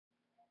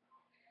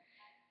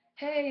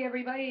Hey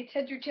everybody, it's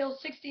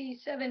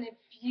HeadYourTail67. If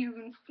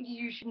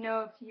you should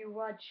know if you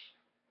watch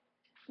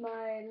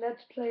my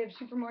Let's Play of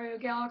Super Mario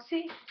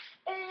Galaxy.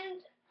 And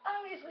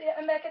obviously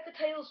I'm back at the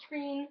title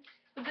screen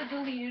with the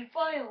deleted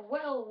file.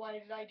 Well, why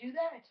did I do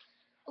that?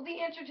 Well,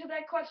 the answer to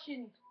that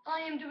question, I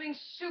am doing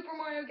Super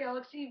Mario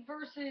Galaxy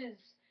Versus.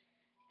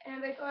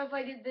 And I thought if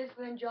I did this,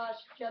 then Josh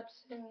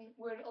Jepson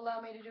would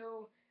allow me to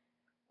do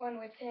one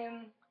with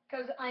him.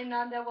 Because I'm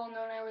not that well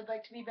known, I would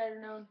like to be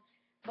better known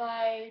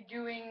by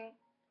doing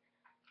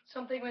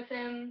something with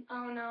him.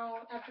 I don't know,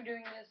 after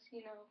doing this.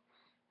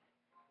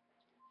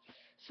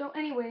 So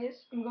anyways,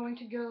 I'm going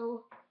to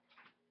go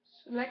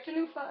select a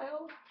new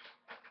file.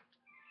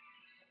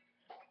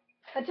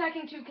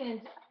 Attacking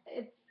toucans.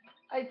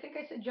 I think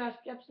I said Josh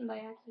Jepson by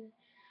accident.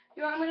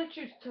 I'm going to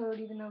choose Toad,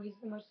 even though he's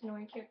the most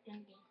annoying character in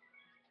the game.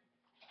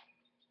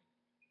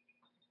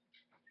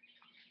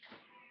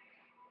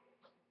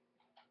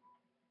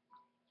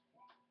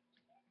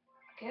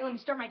 Okay, let me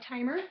start my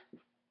timer.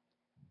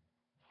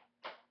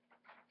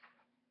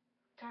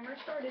 Timer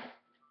started.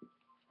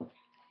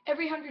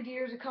 Every 100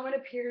 years, a comet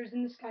appears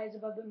in the skies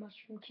above the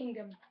Mushroom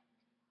Kingdom.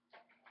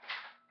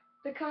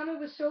 The comet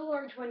was so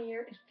large one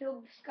year, it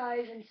filled the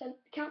skies and sent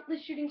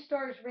countless shooting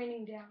stars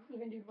raining down.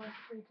 Even Dude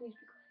 123, please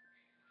be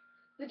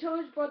quiet. The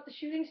Toads brought the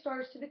shooting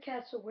stars to the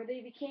castle, where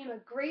they became a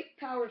great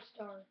power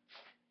star.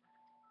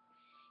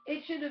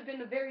 It should have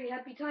been a very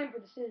happy time for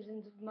the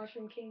citizens of the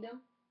Mushroom Kingdom.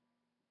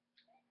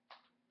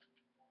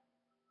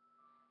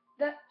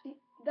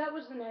 That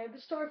was the night of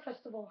the Star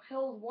Festival,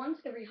 held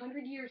once every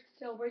 100 years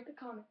to celebrate the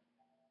comet.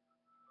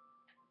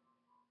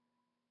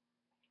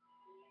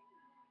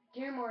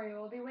 Dear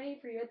Mario, I'll be waiting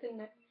for you at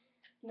the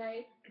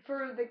night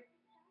for the...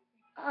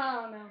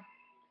 Oh no.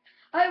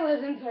 I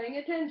wasn't paying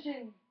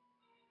attention.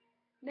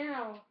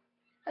 Now,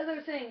 as I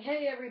was saying,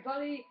 hey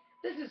everybody,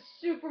 this is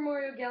Super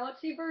Mario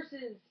Galaxy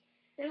Versus.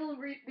 It'll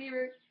be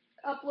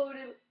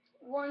uploaded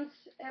once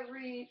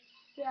every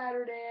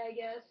Saturday, I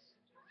guess.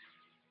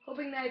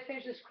 Hoping that I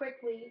finish this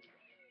quickly.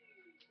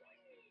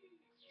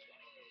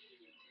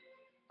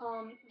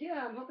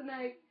 Yeah, I'm hoping that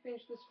I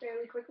finish this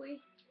fairly quickly.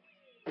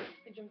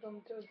 I jumped on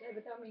the Toad's head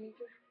without meaning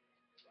to.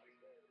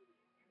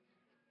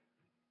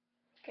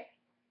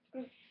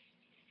 Okay.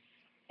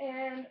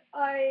 And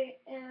I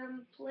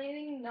am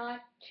planning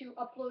not to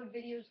upload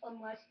videos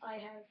unless I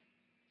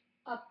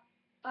have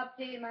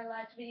updated my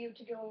last video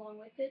to go along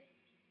with it.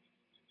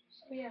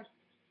 So yeah.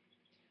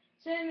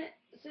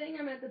 Saying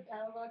I'm at the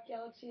Battle Rock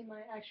Galaxy in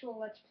my actual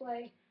Let's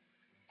Play,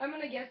 I'm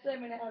gonna guess that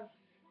I'm gonna have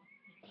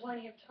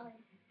plenty of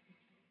time.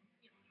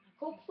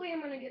 Hopefully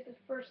I'm gonna get the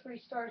first 3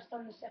 stars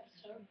done this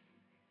episode.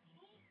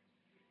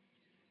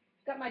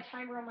 Got my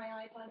timer on my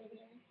iPod over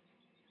there.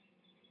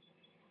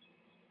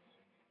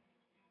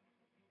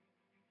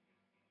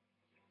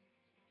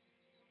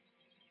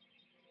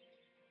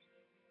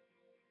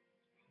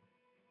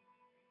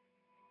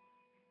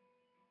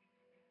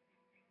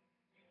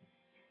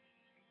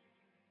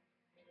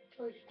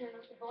 Totally should turn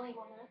up the volume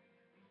on that.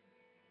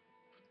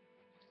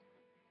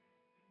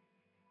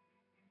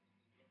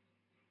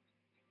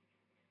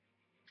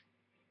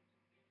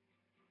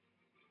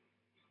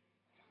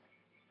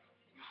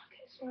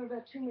 Okay, so we're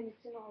about 2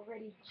 minutes in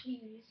already.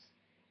 Jeez.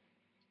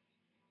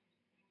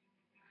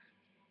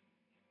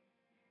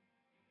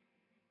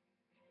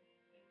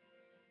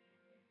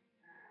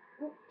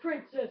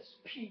 Princess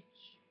Peach,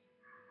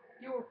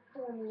 you're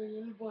formally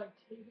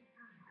invited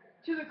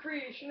to the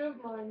creation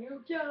of my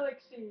new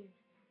galaxy.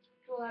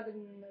 Which will happen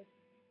in,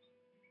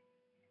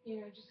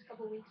 like, just a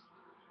couple weeks.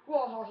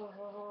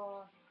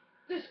 Wahahaha.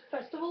 This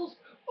festival's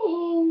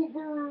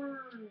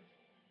over!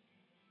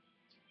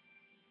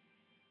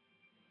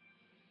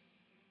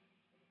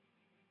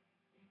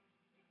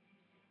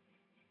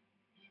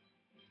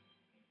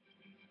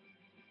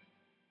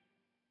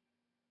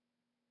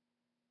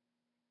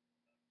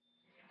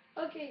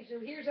 Okay, so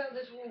here's how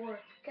this will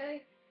work,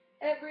 okay?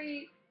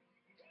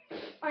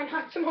 I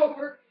knocked him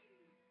over.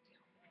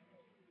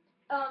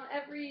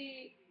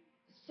 Every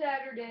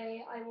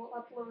Saturday I will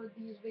upload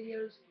these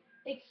videos,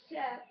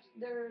 except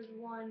there's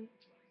one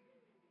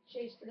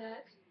chase to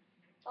that.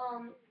 I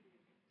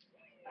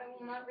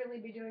will not really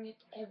be doing it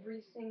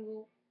every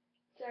single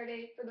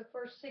Saturday. For the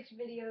first 6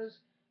 videos,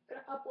 I'm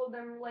gonna upload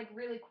them like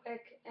really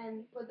quick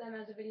and put them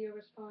as a video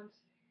response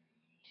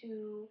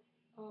to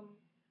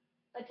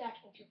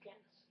Attacking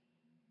Toucans.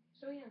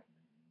 So yeah,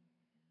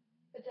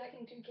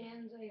 Attacking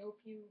Toucans. I hope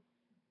you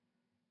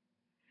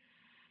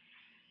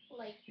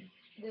like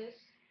this.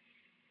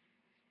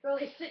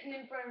 Really sitting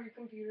in front of your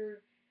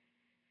computer,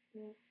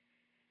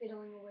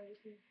 fiddling away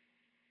with you.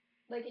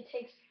 Like it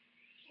takes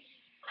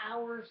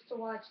hours to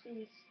watch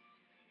these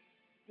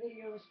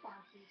video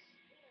responses.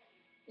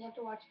 You have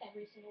to watch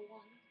every single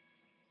one.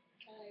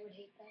 I would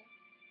hate that.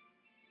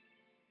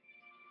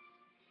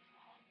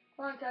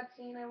 Come on,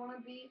 cutscene. I want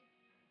to beat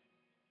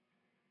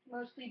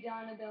mostly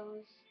Donna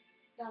Bells.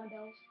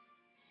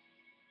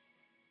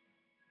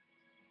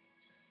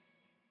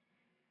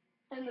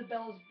 And the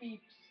bells beeps.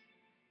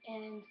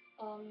 And,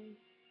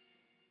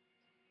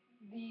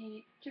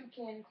 the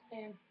Toucan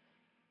clan,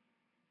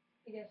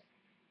 I guess.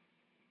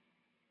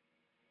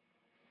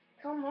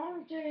 Come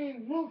on,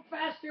 game. Move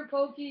faster,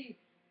 Pokey.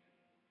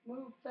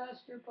 Move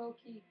faster,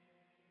 Pokey.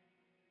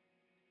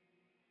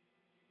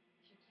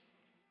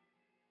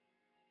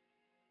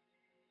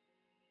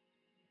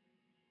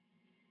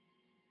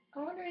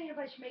 I'm wondering if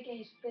I should make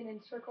any spin in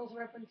circles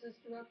references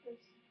throughout this.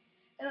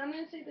 And I'm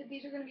going to say that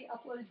these are going to be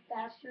uploaded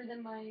faster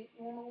than my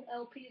normal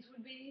LPs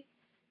would be,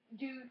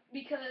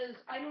 because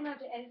I don't have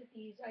to edit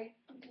these.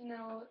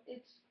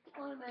 It's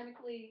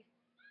automatically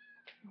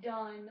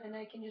done, and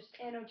I can just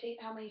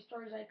annotate how many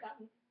stars I've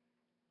gotten.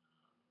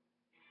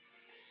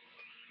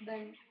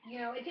 Then,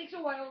 it takes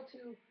a while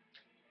to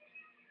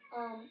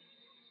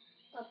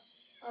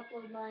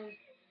upload my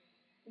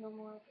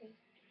normal LP.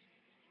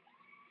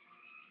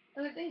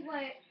 And I think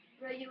my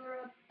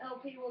regular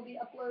LP will be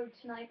uploaded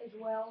tonight as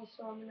well,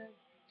 so I'm going to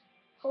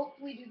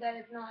hopefully do that.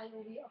 If not, it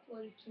will be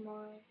uploaded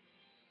tomorrow.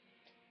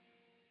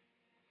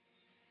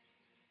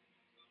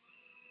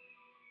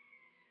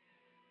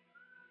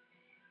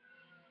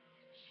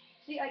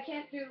 See, I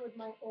can't do it with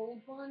my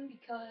old one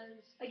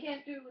because I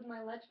can't do it with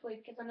my Let's Play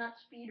because I'm not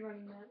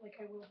speedrunning that like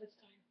I will this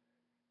time.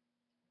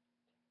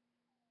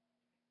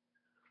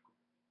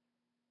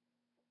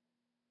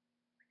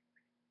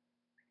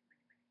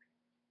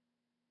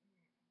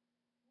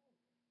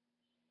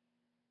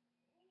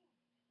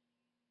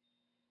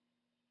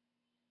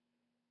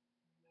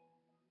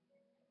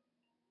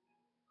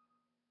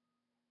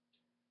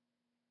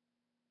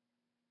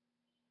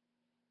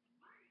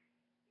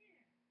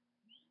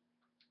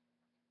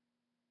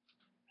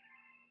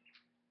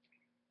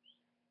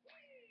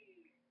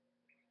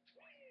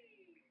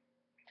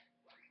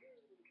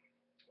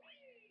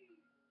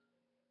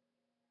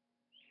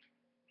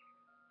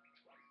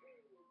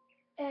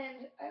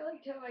 And I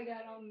liked how I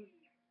got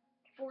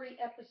 40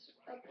 episodes.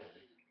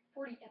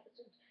 40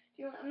 episodes.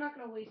 I'm not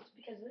gonna waste it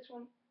because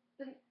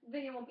the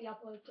video won't be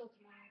uploaded till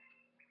tomorrow.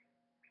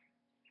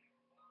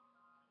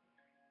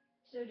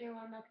 So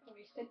I'm not gonna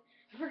waste it.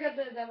 I forgot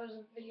that that was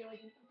a video I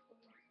didn't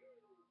upload.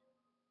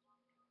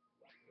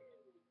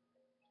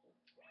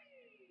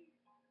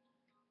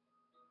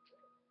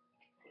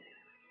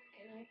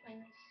 Okay, let me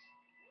find this.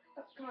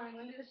 Oh, come on, I'm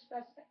gonna do this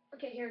fast.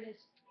 Okay, here it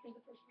is. Here's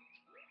the first one.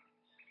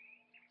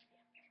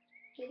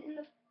 Get in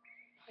the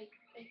pipe.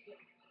 There you go.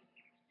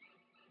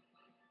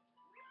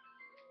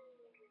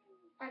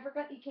 I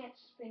forgot you can't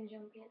spin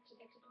jump yet, so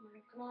that's a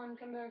bummer. Come on,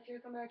 come back here,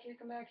 come back here,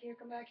 come back here,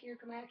 come back here,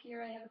 come back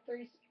here. I have a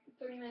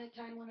 30-minute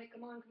time limit.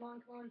 Come on, come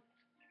on, come on,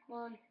 come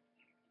on,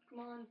 come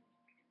on,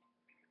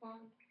 come on.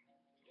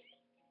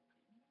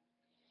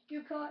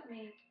 You caught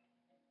me.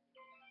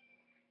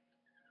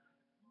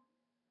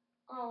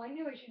 Oh, I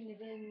knew I shouldn't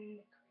have been in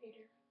the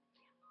creator.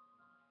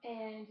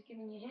 And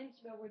giving you hints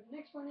about where the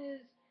next one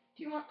is.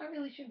 I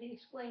really should be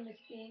explaining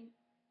this game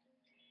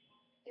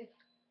if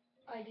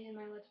I did in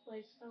my Let's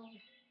Play, so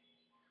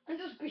I'm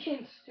just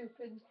being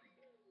stupid.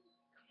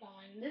 Come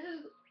on, this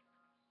is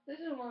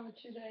one of the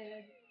two that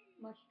I had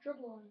much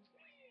trouble on.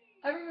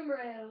 I remember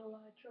I had a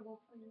lot of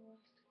trouble playing the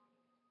last.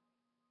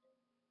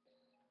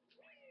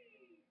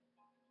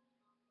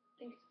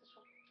 I think it's this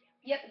one.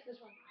 Yep, it's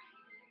this one.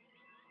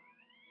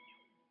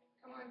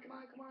 Come on, come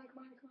on, come on,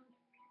 come on, come on.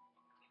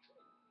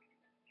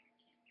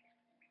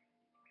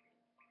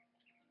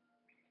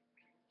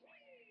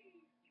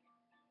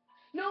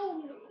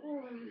 No, no.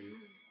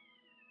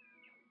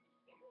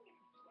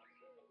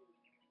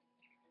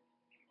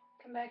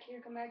 Come back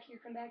here, come back here,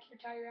 come back here.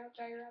 Tire out,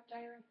 tire out,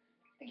 tire out.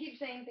 I keep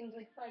saying things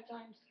like 5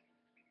 times.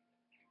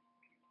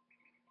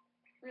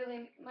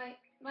 Really,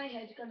 my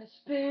head's gonna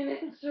spin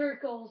in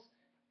circles.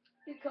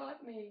 You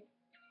caught me.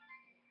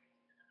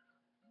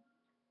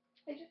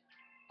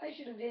 I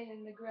should have hit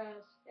in the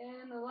grass.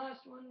 And the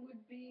last one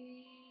would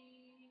be...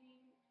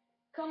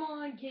 Come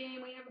on,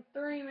 game. We have a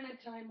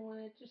 30-minute time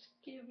limit. Just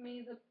give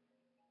me the...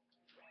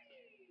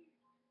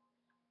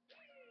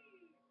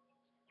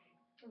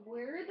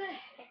 Where the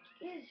heck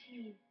is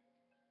he?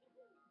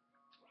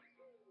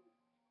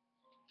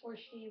 Or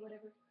she,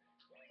 whatever.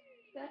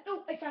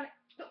 Oh, I found it.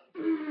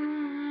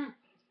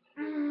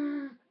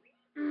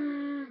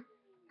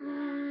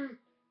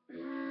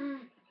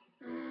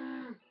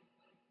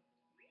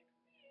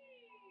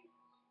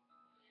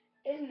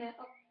 In that.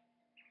 Oh.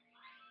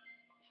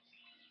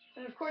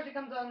 And of course it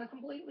comes on the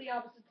completely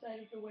opposite side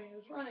of the way I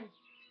was running.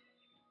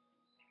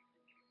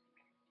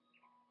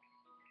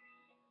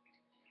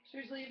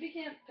 Seriously, if you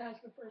can't pass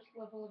the first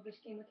level of this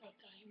game without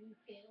dying, you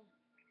fail.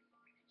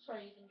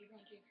 Sorry, Ethan, you're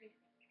going to agree.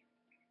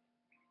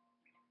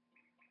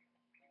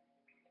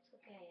 It's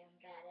okay, I'm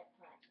bad at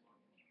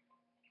platforming.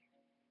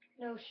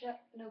 No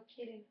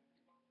kidding.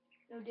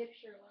 No dip,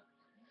 Sherlock.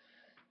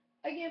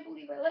 I can't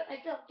believe I let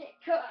myself get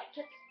caught.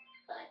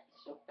 I'm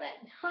so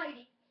bad at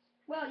hiding.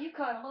 Well, you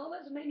caught all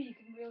of us. Maybe you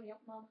can really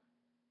help Mama.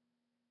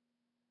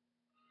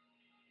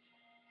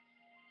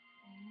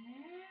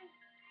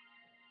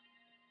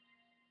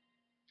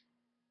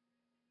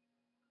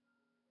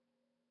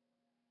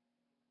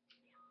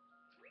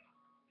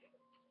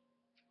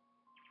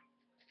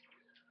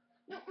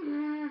 No.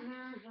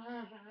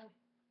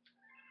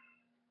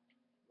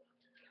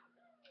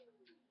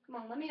 Come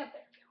on, let me up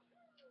there.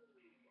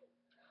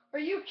 Are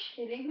you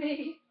kidding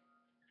me?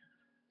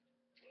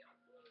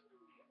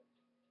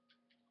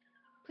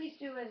 Please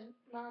do as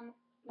Mama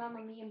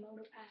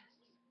Miyamoto asks.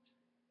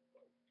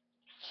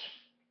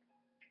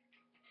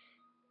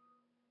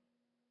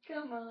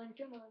 Come on,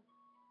 come on.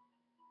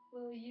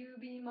 Will you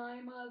be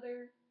my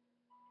mother?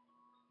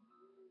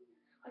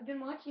 I've been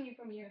watching you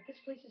from here. This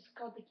place is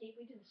called the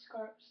Gateway to the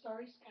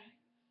Starry Sky.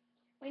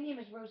 My name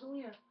is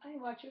Rosalina. I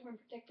watch over and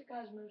protect the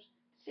cosmos.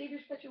 To save your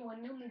special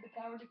one, you'll need the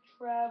power to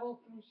travel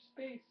through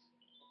space.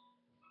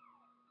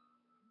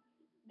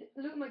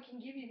 Luma can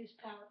give you this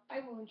power. I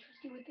will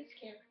entrust you with this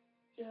care.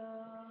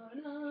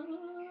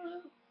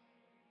 Da-da.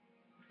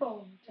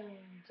 Boom, dun,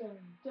 dun,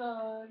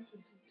 dun, dun,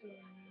 dun,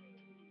 dun.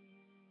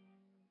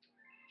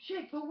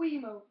 Shake the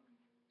Wiimote.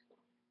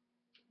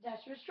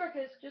 Dasher struck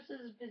us just as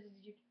it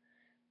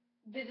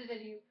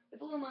visited you.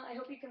 With Luma, I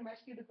hope you can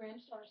rescue the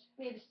grand stars.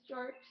 May the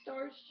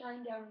stars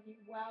shine down on you.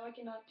 Wow, I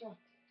cannot talk.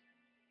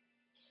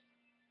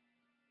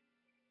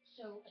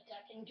 So,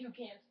 attacking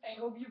toucans. I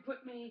hope you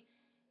put me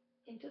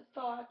into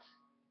thought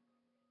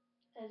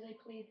as I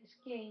play this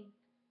game.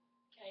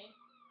 Okay?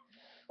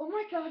 Oh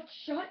my god,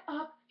 shut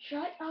up!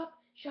 Shut up!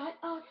 Shut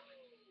up!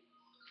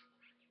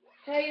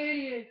 Hey,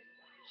 idiot!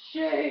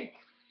 Shake!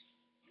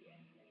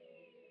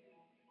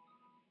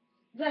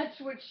 That's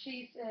what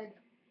she said.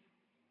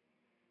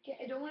 Okay,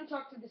 I don't want to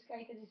talk to this guy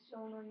because he's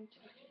so annoying to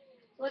talk to.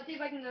 So let's see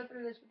if I can go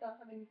through this without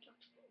having to talk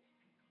to him.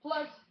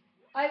 Plus,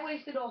 I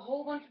wasted a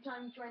whole bunch of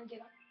time trying to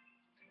get up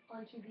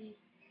onto the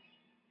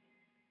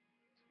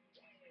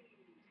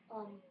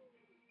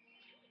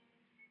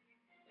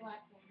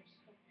platforms.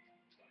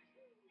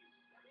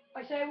 So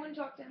I say I wouldn't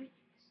talk to him.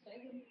 Say I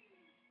wouldn't.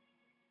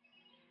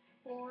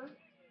 Or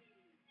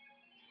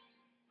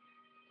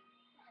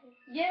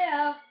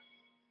yeah,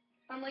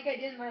 unlike I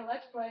did in my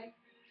Let's Play.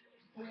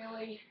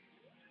 Really.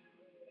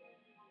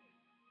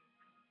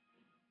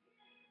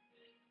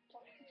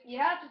 You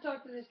have to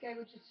talk to this guy,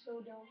 which is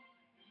so dumb.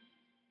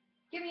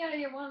 Get me out of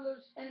here. One of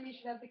those enemies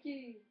should have the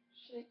key.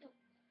 Shit.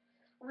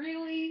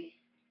 Really?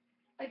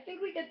 I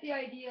think we get the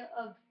idea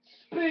of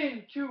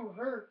spin to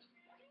hurt.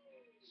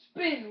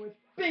 Spin with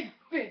big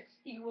fists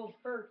equals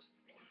hurt.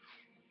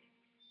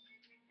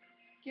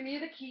 Give me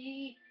the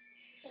key.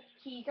 Got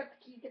the key, got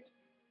the key, got the...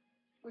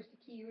 Where's the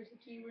key? Where's the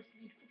key? Where's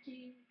the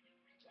key?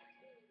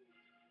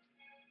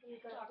 You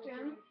got Talk the to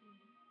him. door.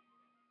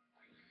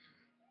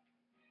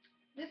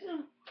 This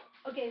is...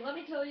 Okay, let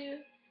me tell you,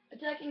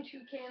 attacking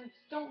toucans,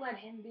 don't let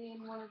him be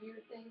in one of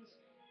your things.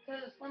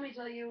 Because, let me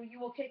tell you, you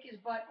will kick his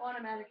butt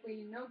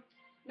automatically. No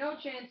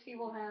chance he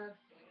will have.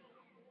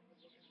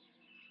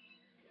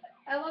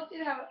 I loved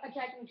it how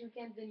attacking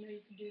toucans didn't know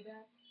you could do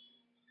that.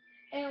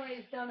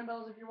 Anyways,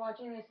 Donabells, if you're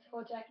watching this, tell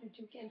attacking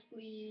toucans,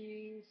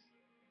 please.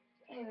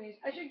 Anyways,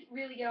 I should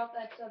really get off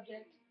that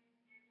subject.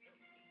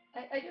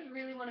 I just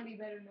really want to be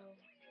better known.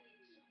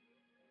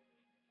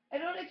 I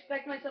don't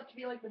expect myself to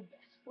be like the best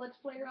Let's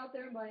Player out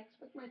there, but I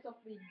expect myself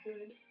to be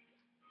good.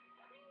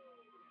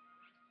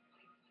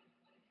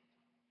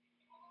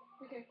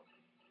 Okay,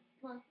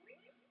 come on.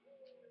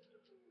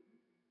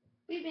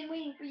 We've been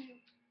waiting for you.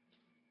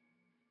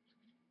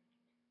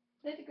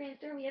 There's a Grand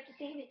Star, we have to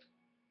save it.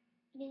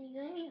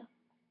 Yeah.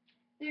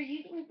 They're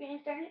using the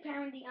Grand Star to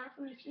power the Alpha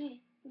machine.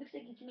 Looks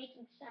like it's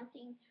making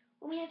something.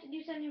 Well, we have to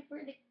do something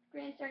for the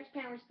Grand Star's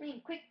power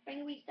spring. Quick,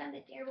 find a way to stop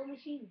that terrible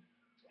machine.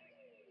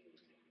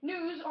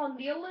 News on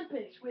the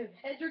Olympics with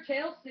Heads or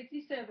Tails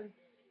 67.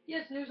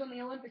 Yes, news on the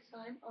Olympics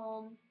time.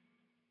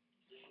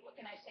 What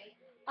can I say?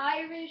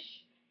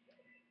 Irish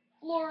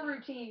floor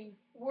routine.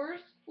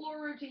 Worst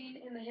floor routine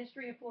in the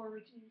history of floor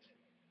routines.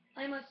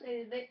 I must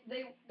say,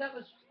 that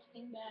was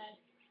fucking bad.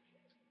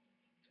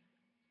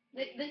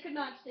 They could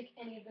not stick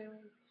any of their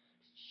in.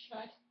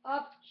 Shut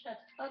up, shut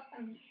up.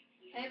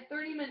 I have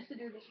 30 minutes to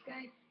do this,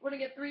 okay? We're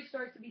gonna get 3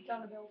 stars to beat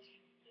Donabells.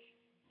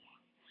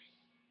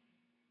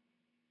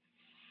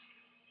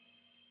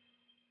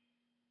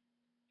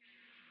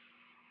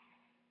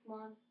 Come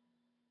on.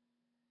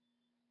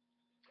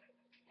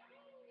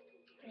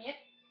 Yep.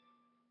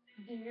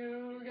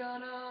 You're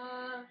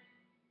gonna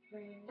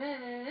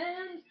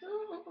grand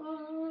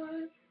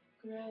star,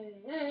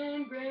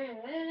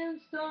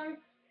 grand star,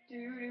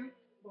 doo doo,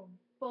 bum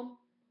bum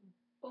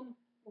bum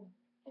bum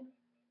bum.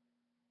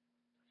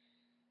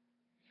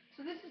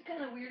 So this is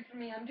kind of weird for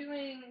me. I'm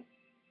doing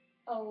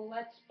a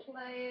Let's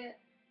Play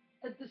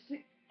at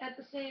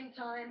the same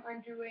time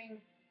I'm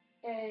doing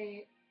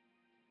a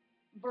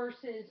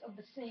versus of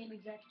the same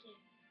exact game.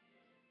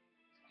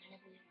 It's kind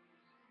of weird.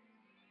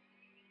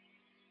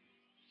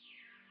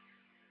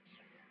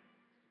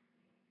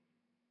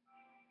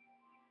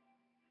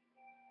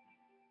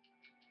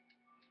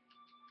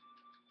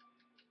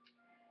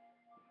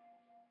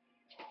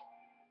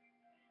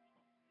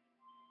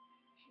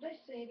 Should I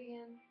save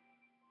again?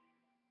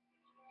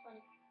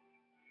 Funny.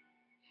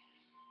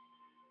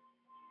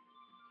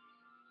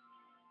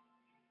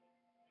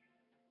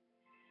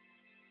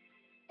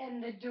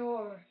 And the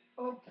door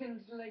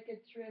opens like a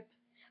trip.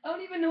 I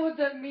don't even know what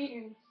that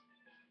means.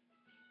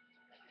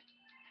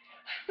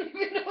 I don't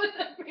even know what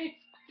that means.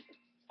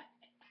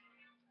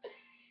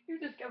 You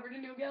discovered a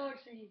new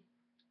galaxy.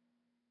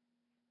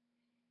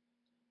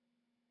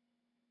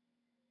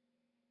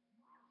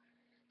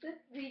 The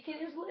beacon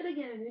is lit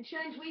again. It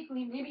shines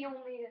weekly, maybe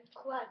only a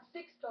class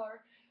 6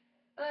 star.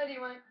 Do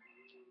you want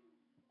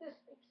this?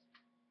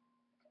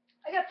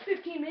 I got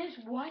 15 minutes.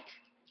 What?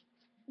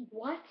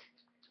 What?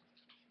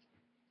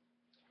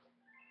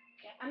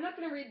 Okay, I'm not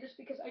gonna read this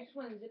because I just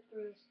want to zip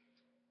through this.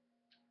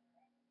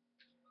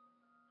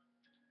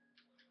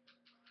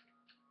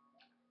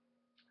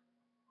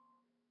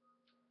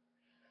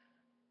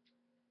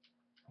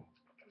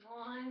 Come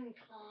on,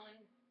 come on.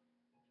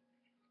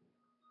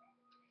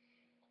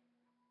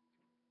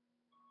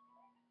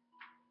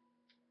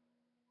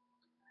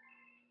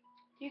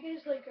 Do you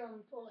guys like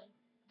pulling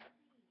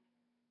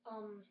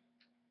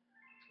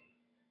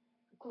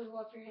glue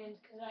off your hands?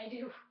 Cause I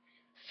do.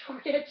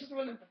 Sorry, I just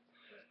want to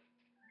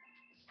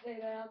say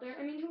that out there.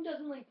 I mean, who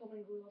doesn't like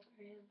pulling glue off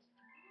their hands?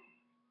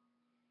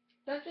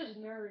 Not just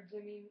nerds.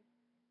 I mean,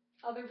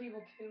 other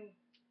people too.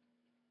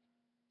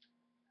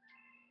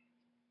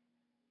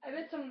 I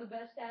bet some of the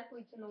best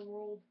athletes in the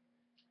world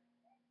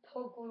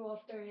pull glue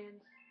off their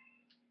hands.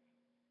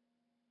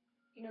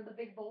 You know, the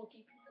big bulky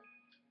people.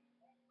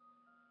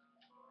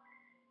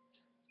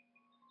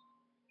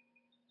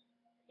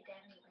 They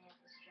definitely have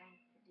the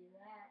strength to do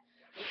that.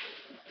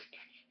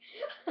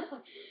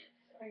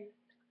 Sorry.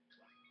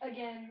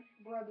 Again,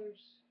 brothers.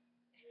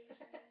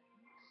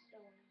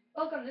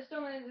 Welcome, this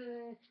stone is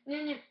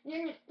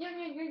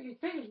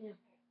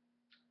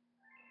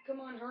Come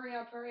on, hurry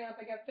up, hurry up.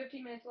 I got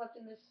 15 minutes left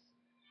in this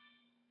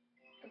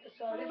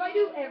episode. If I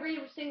do every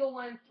single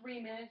one in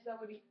 3 minutes, that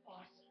would be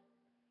awesome.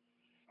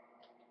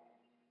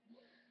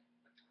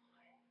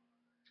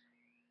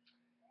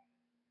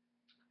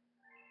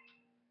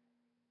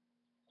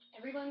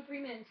 Everyone in 3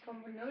 minutes,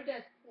 come with no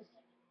deaths this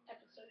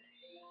episode.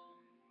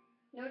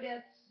 No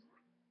deaths.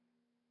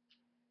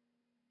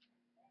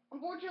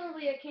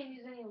 Unfortunately, I can't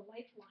use any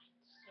lifelines,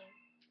 so.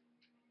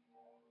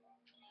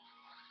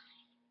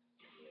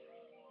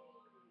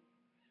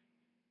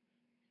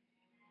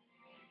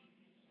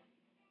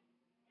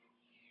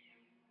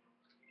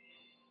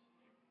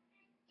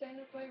 Time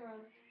to play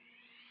around.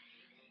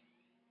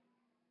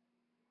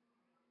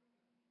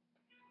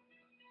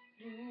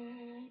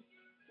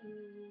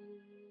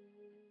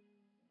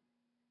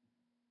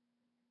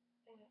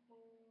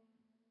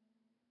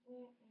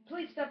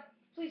 Please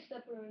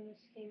stop ruining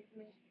this game for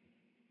me.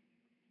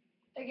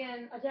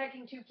 Again,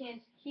 attacking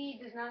toucans, he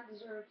does not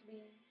deserve to be.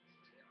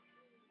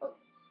 Oh,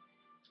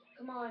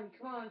 come on,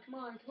 come on, come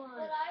on, come on.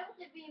 But I want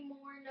to be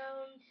more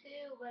known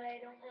too, but I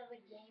don't have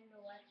a game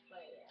to let's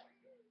play yet.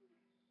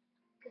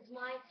 Cause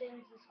my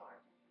Sims is hard.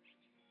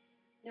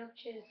 No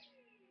chiz.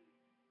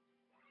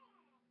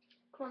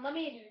 Come on, let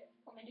me do it.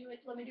 Let me do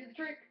it. Let me do the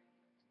trick.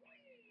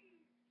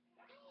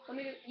 Let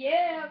me do it.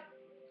 Yeah!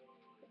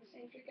 The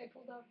same trick I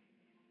pulled off.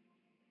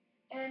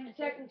 And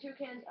attacking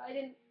toucans, I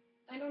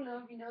don't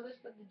know if you know this,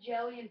 but the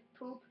jelly and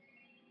poop.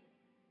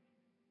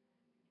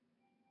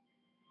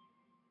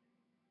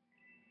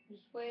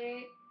 Just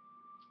wait.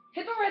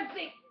 Hit the red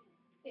thing!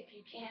 If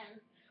you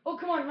can. Oh,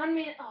 come on, run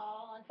me.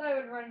 Oh, I thought I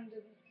would run into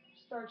the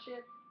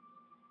starship.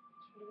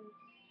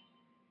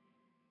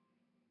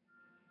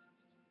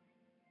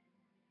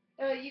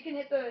 You can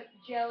hit the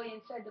jelly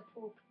inside the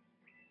poop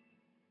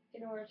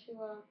in order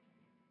to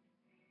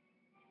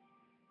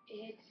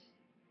hit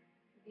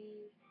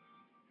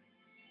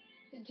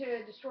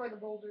to destroy the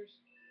boulders.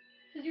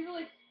 Cause you were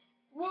like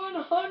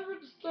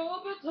 100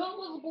 starbits. How am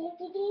I supposed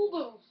to do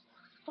this?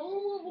 How am I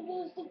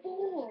supposed to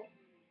do it?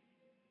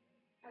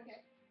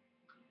 Okay.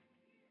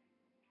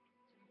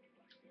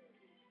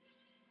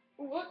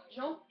 What?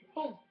 Jump?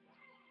 Boom.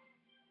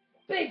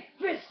 Big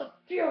fist of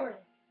fury.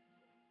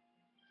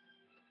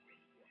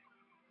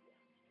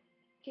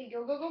 Okay,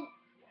 go, go, go.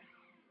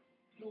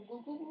 Go, go,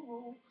 go, go,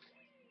 go.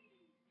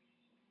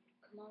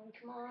 Come on,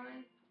 come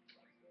on.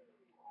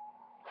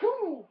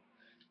 Whew!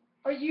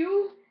 Are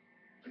you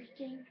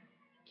freaking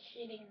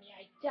kidding me?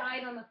 I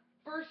died on the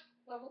first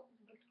level.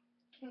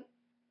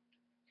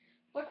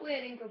 Luckily,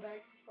 I didn't go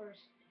back first.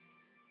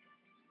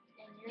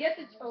 Guess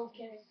it's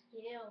okay.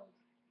 Skilled.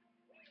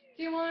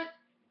 Do you want?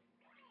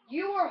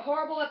 You are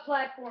horrible at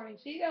platforming,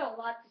 so you got a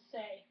lot to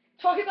say.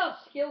 Talk about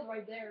skilled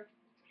right there.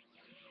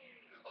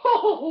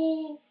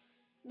 Oh!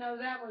 No,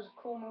 that was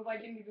a cool move. I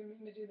didn't even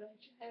mean to do that. I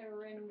just had a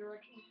random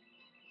direction.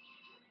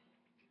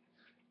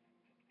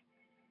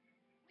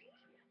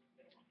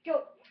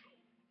 Go!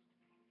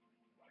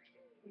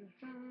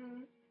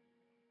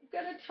 I've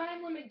got a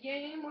time limit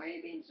game. Why are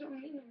you being so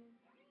mean to me?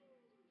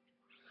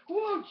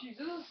 Whoa,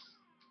 Jesus!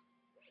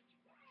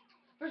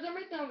 For some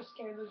reason, I was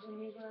scared of those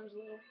enemies when I was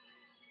little.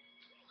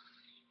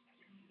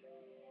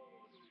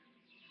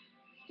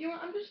 You know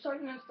what? I'm just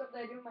talking about stuff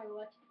that I do in my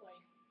Let's Play.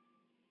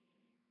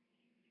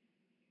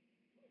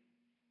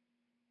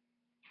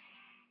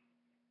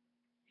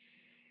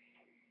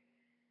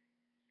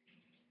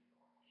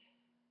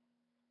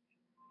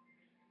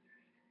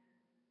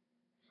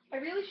 I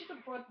really should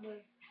have brought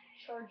the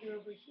charger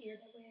over here.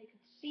 That way I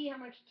could see how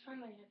much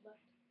time I had left.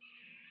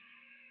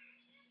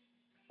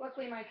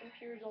 Luckily, my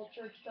computer's all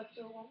charged up,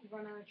 so it won't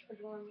run out of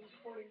charge while I'm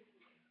recording.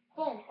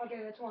 Boom.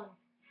 Okay, that's one.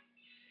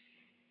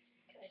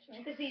 Okay, let's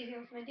make this easy.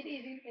 Let's make it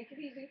easy. Make it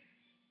easy.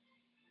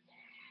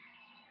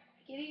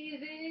 Make it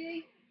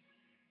easy.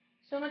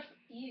 So much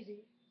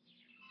easy.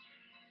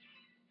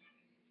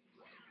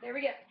 There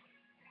we go.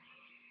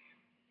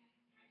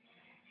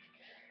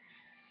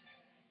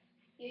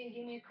 Yeah, you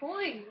give me a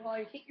coin while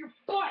I hit your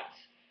butt.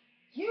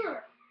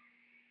 Yeah.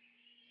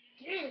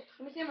 Yeah.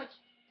 Let me see how much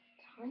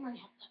time I have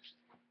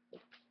left.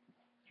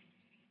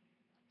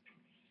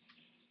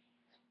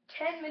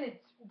 10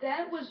 minutes.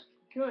 That was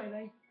good.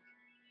 I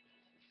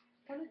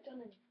kind of done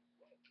it.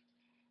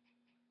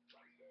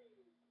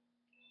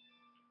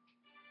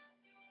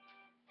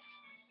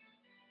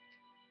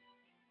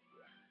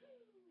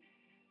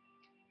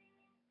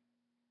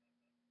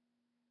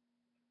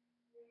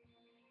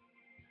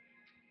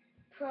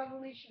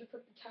 Probably should have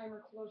put the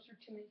timer closer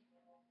to me.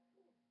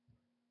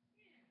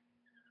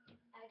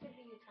 I could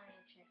be a time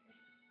checker.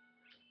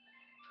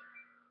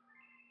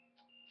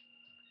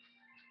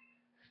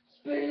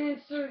 Spin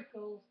in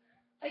circles.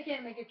 I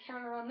can't make a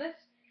counter on this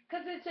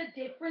because it's a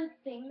different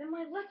thing than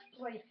my Let's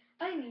Play.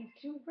 I need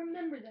to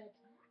remember that.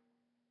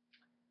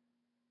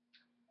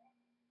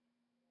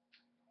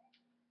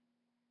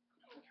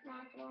 Come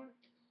on, come on.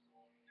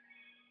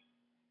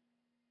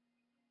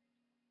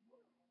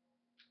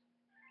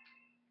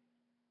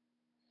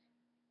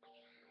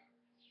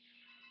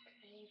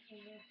 Okay, from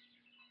there.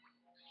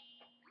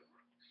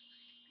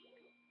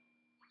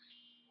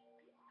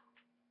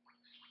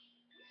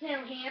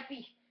 Sound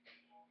happy.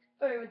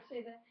 I would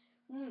say that.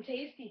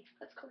 Tasty.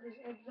 Let's call this.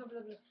 Blah,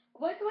 blah, blah.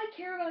 Why do I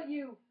care about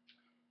you?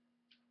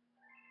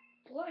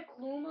 Black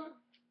Luma?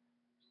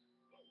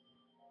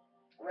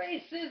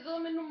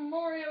 Racism in the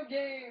Mario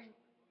game.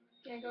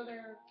 Can't go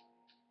there.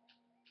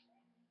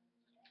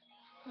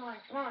 Come on,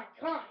 come on,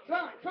 come on, come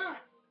on, come on.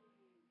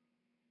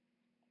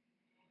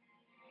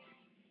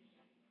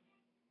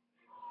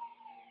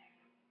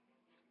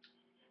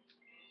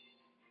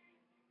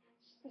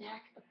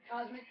 Snack of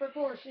cosmic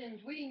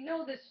proportions. We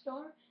know this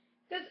star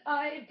because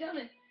I've done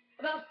it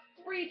about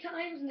 3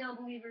 times now,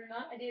 believe it or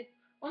not. I did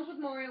once with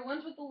Mario,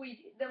 once with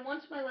Luigi, then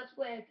once with my Let's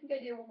Play. I think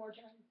I did one more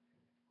time.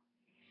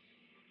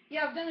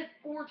 Yeah, I've done it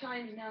 4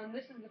 times now, and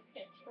this is the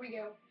 5th. Here we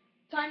go.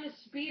 Time to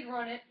speed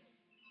run it.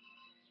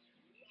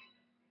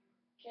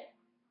 Okay.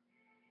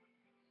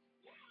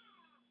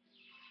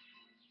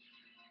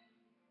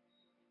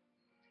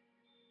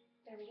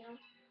 There we go.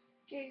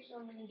 Okay, so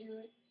I'm gonna do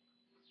it.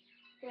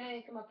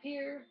 Okay, come up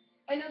here.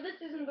 I know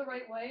this isn't the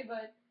right way,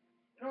 but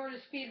in order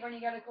to speed run,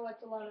 you gotta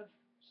collect a lot of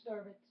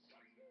star bits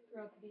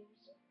throughout the games.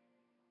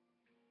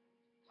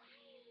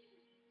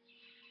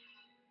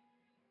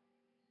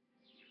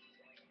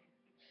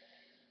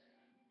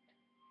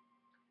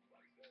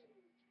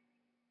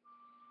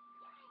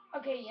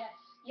 Okay, yes,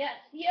 yes,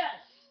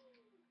 yes!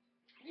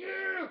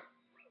 Yeah!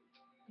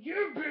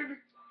 Yeah, baby!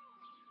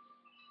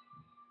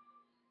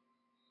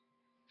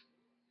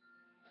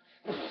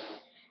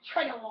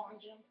 Try to long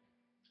jump.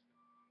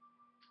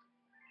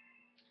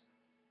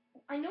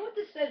 I know what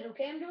this says,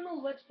 okay? I'm doing a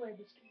Let's Play of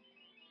this game.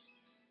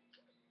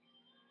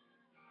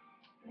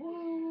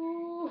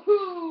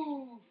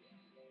 Woohoo!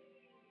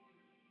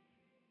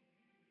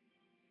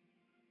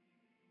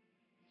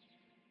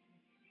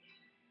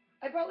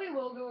 I probably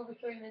will go over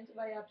 30 minutes if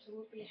I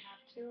absolutely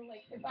have to.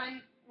 Like, if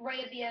I'm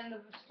right at the end of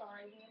a star,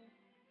 I will.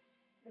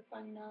 But if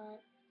I'm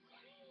not,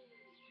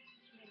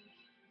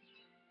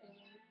 I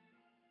won't.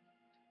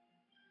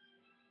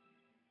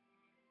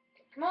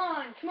 Come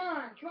on, come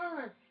on, come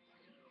on!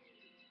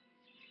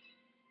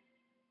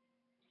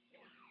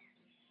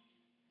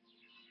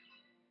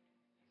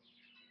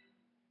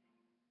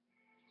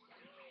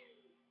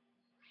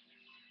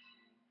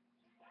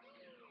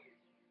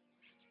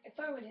 If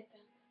I would hit them.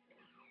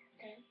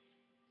 Okay.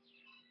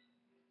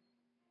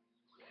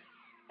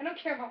 I don't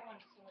care about one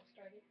single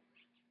star bit.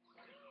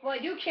 Well, I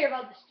do care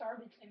about the star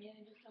bits, I mean,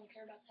 I just don't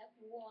care about that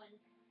one.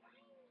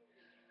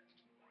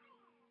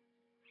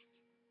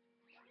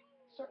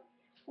 So,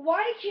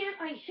 why can't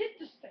I hit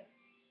this thing?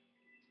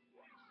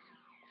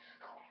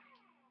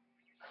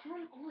 Come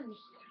on.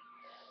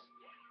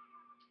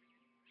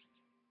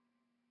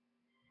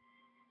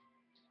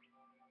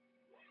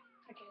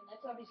 Okay,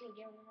 that's obviously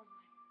going the wrong way.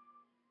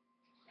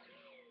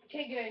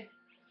 Okay, good.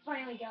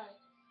 Finally got it.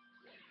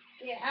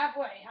 Yeah,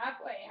 halfway,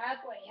 halfway,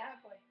 halfway,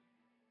 halfway.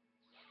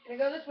 Gonna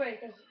go this way,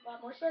 because a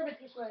lot more starbits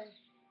this way.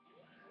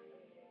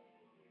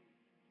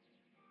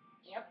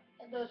 Yep,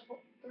 and those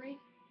 3.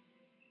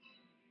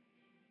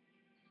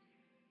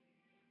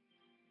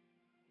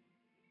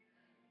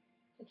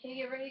 Okay,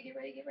 get ready, get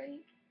ready, get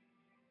ready.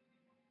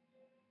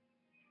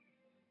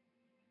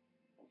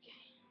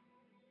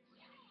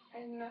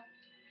 Okay. And,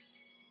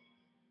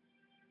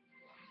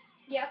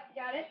 yep,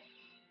 got it.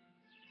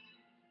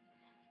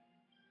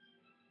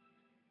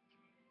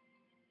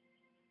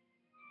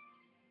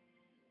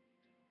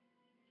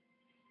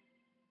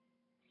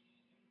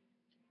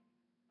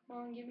 Come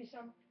on, give me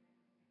some.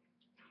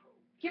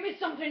 Give me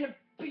something to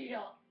beat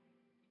up.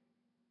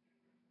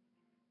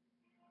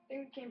 I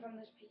think it came from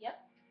this P. Yep.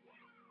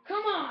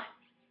 Come on!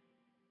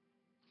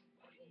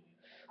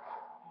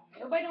 I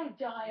hope I don't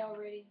die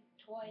already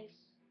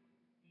twice.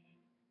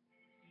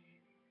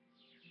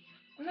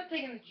 I'm not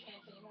taking the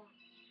chance anymore.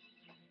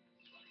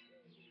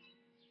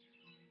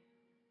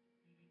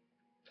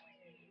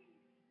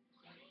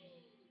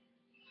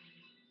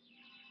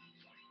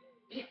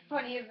 It's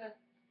funny if the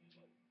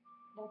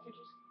voltage is...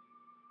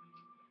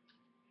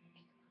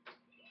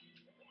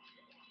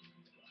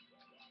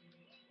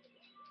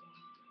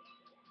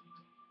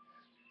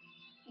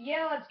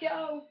 Yeah, let's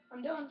go.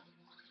 I'm done.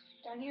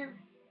 Down here.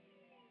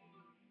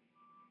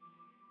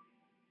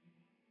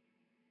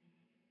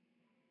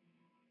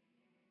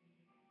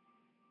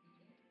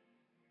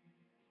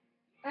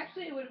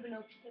 Actually, it would have been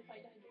okay if I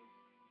died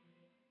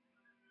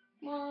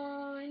there.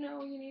 Well, I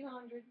know you need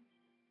 100.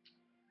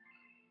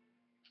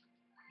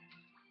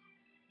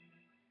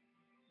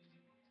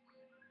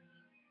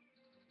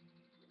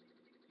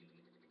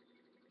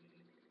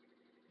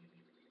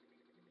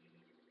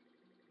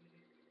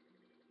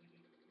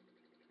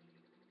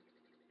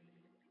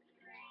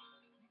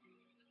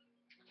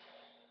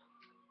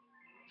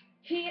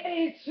 He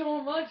ate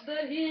so much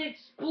that he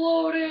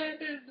exploded!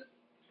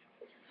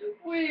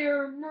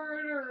 We're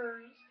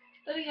murderers!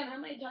 Then again, how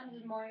many times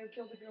has Mario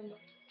killed a Goomba?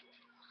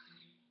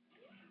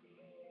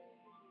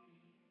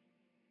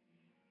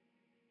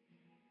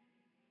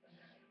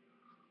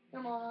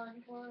 Come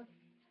on, come on.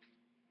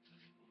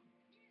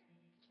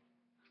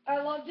 I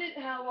loved it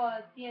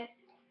how, the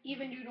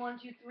Even Dude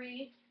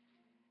 123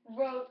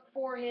 wrote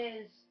for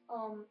his,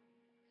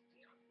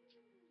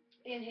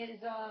 in his,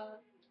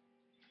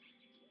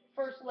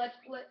 first Let's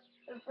Play,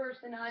 the first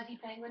Ozzy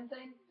Penguin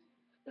thing.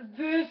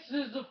 This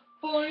is a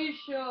funny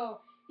show!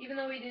 Even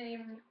though he didn't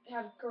even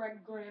have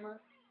correct grammar.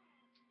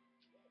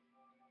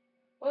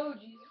 Oh,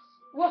 Jesus.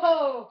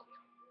 Whoa!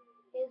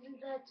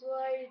 Isn't that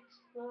why it's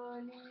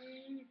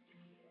funny?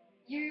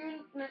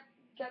 You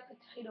got the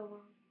title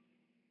wrong.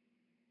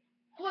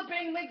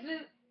 Flipping makes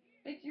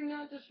you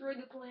not destroy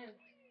the plant.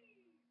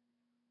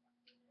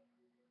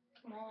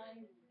 Come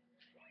on.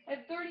 I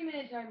have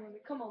 30-minute time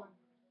limit. Come on.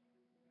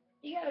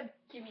 You gotta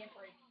give me a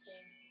break, game.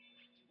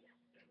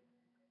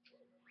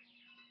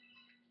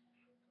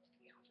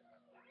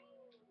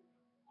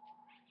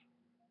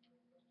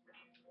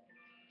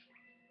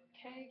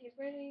 Okay, get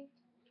ready.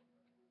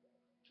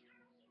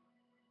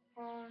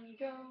 On,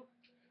 go.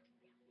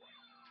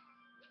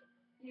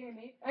 You hear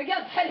me? I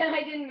got that and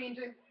I didn't mean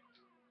to.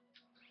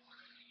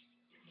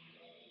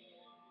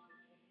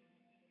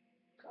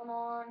 Come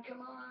on, come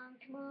on,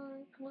 come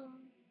on, come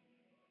on.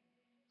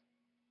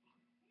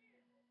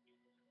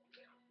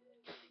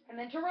 I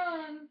meant to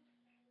run.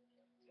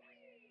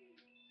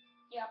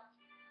 Yep,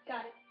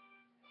 got it.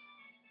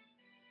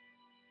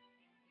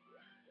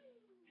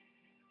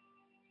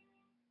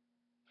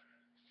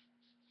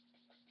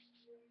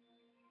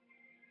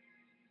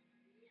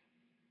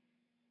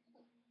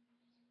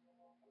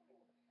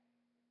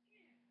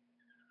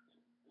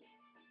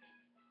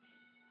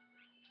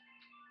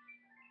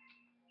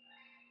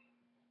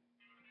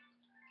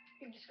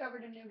 You've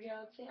discovered a new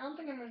galaxy. I don't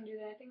think I'm gonna do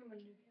that. I think I'm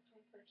gonna do that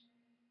one first.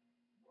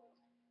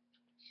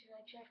 Should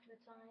I check the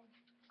time?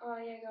 Oh,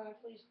 yeah, go ahead,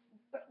 please.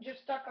 But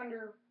just duck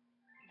under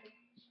the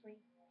screen.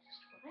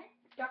 What?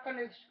 Duck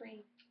under the screen.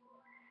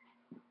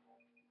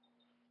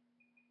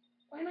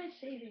 Why am I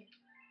saving?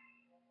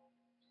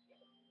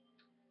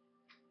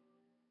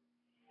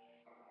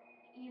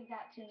 You've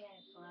got 2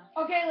 minutes left.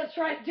 Okay, let's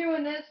try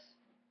doing this.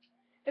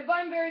 If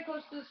I'm very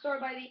close to the star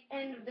by the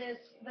end of this,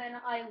 then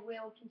I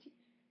will continue.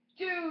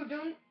 Dude,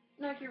 don't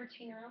knock your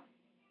retainer out.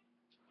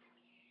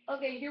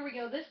 Okay, here we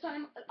go. This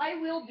time, I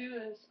will do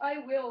this. I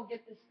will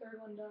get this third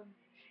one done.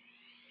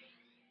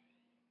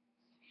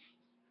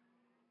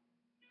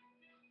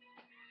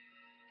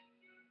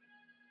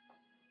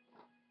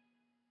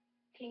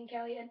 King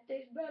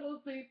Caliente's battle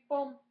sleep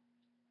bomb.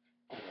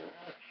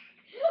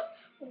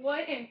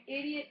 What an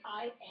idiot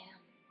I am.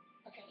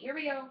 Okay, here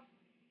we go.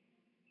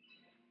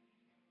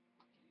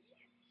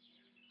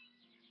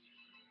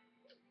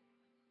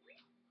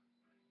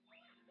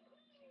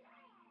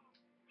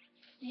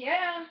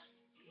 Yeah.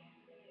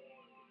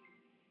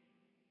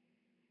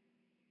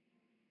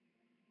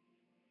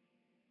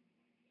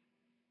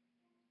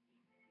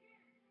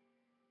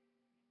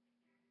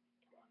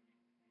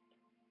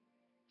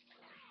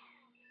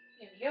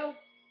 There we go.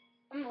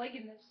 I'm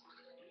liking this.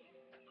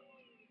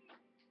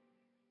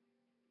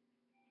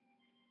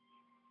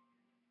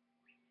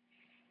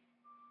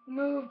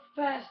 Move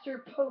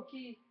faster,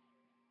 Pokey.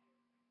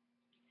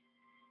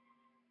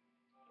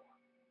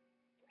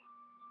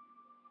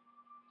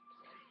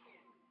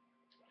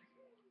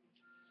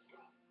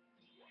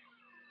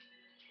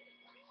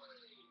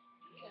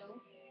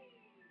 Go.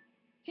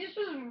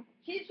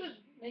 He's just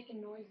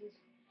making noises.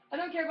 I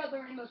don't care about the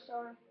rainbow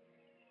star.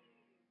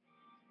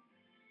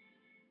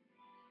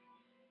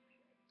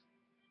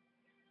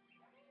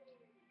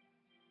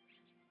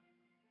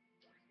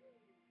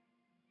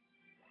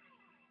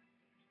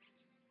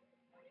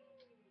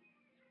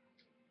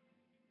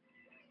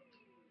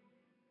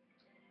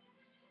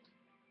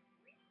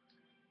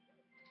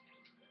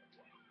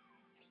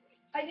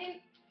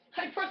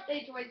 I pressed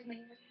A twice in the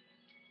air.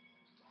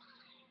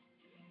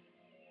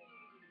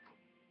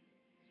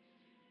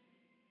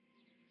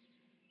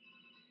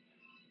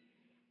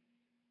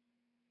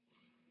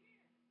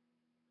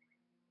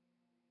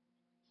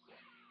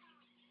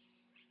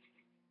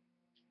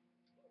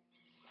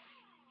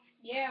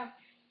 Yeah.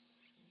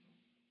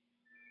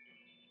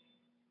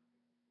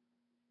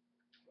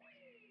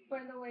 By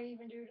the way,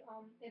 even dude,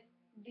 if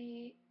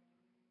the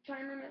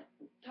time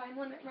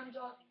limit runs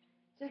off,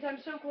 since I'm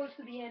so close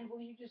to the end,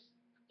 will you just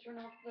turn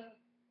off the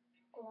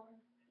alarm?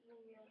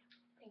 Yeah.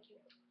 Thank you.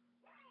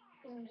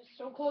 I'm just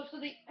so close to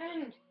the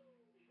end.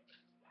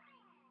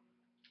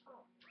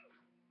 Oh.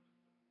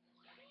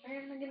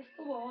 I'm against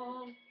the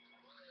wall.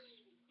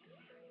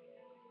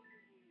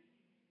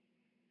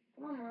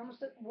 Come on, we're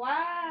almost at.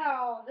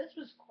 Wow, this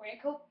was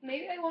quick. Hope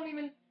maybe I won't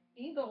even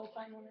need the whole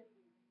time limit.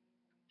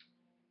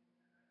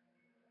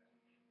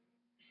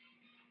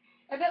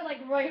 I bet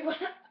like right when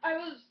I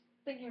was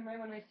thinking right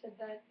when I said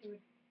that, dude.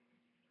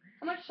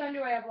 How much time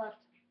do I have left?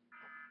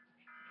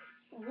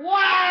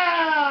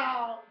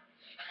 Wow!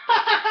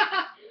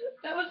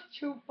 That was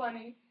too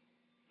funny.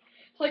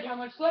 It's like how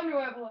much time do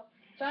I have left?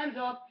 Time's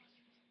up.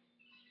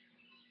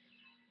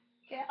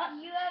 Okay,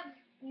 You have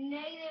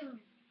negative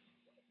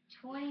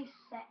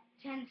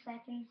 10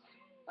 seconds.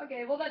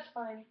 okay, well that's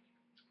fine.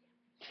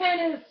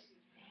 Tennis.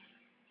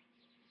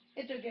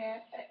 It's okay.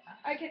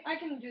 I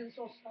can do this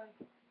whole star.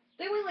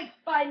 They went like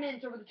 5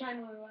 minutes over the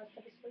time limit last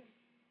episode.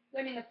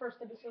 I mean the first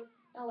episode,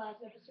 not last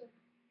episode.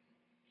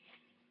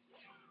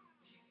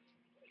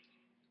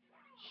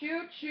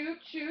 Shoot, shoot,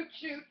 shoot,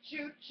 shoot,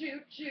 shoot,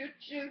 shoot, shoot,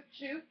 shoot,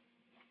 shoot.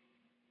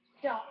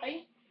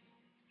 Die.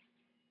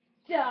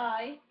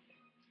 Die.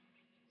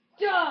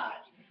 Die.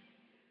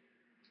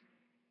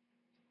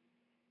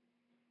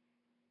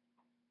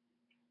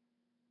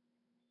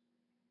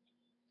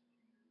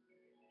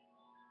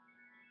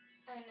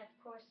 And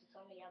of course, it's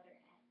on the other end.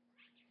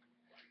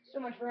 So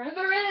much for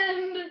other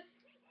end.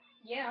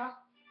 Yeah.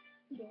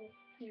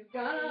 You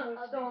gotta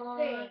start.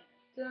 Dun,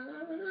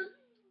 dun.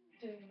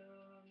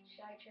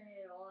 Should I turn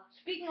it off?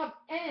 Speaking of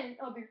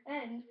your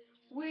end,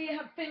 we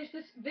have finished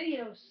this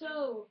video.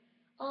 So,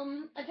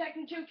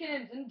 Attacking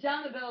Toucans and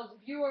Down the Bells,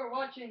 if you are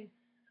watching,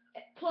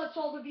 plus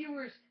all the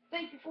viewers,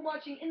 thank you for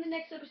watching. In the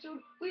next episode,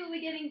 we will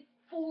be getting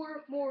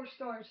 4 more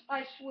stars.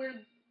 I swear,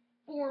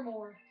 4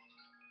 more.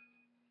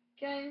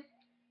 Okay?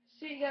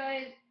 See you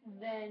guys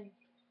then.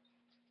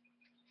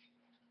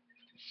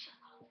 Shut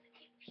off the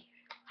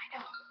computer. I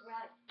know.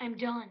 Right. I'm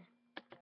done.